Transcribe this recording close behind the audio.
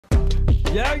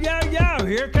Yo, yo, yo,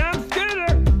 here comes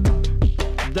Scooter.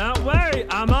 Don't worry,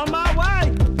 I'm on my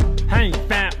way. Hey,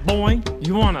 fat boy,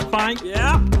 you wanna fight?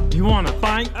 Yeah. You wanna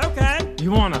fight? Okay.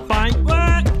 You wanna fight?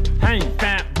 What? Hey,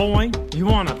 fat boy, you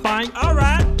wanna fight?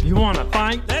 Alright. You wanna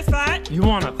fight? Let's fight. You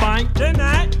wanna fight?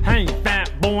 Tonight. Hey,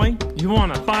 fat boy, you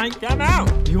wanna fight? Come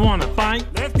out. You wanna fight?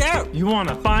 Let's go. You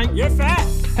wanna fight? You're fat.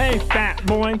 Hey, fat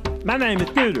boy, my name is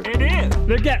Scooter. It is.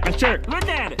 Look at my shirt. Look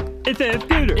at it. It says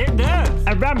Scooter. It does.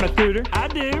 I ride my scooter. I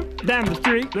do. Down the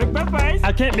street. Look my face.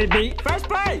 I can't be beat. First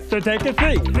place. So take a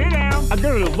seat. Sit down. I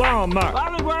go to Walmart.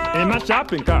 Hollywood. In my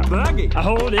shopping cart. Buggy. I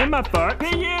hold in my fart.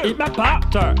 P.U. Eat my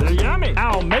Pop-Tart. They're yummy.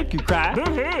 I'll make you cry.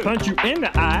 Boo-hoo. Punch you in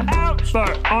the eye. Ouch.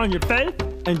 Fart on your face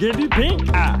and give you pink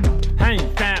eye. Hey,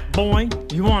 fat boy,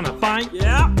 you wanna fight?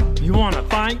 Yeah. You wanna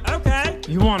fight? Okay.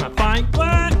 You wanna fight?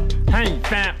 What? Hey,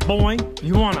 fat boy,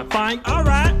 you wanna fight?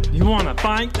 Alright. You wanna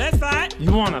fight? Let's fight.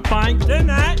 You wanna fight?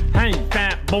 Tonight. Hey,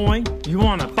 fat boy, you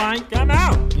wanna fight? Come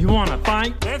out. You wanna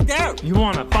fight? Let's go. You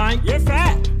wanna fight? You're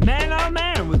fat. Man, oh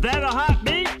man, was that a hot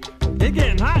beat? It's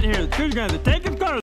getting hot here. The scooter's gonna take him.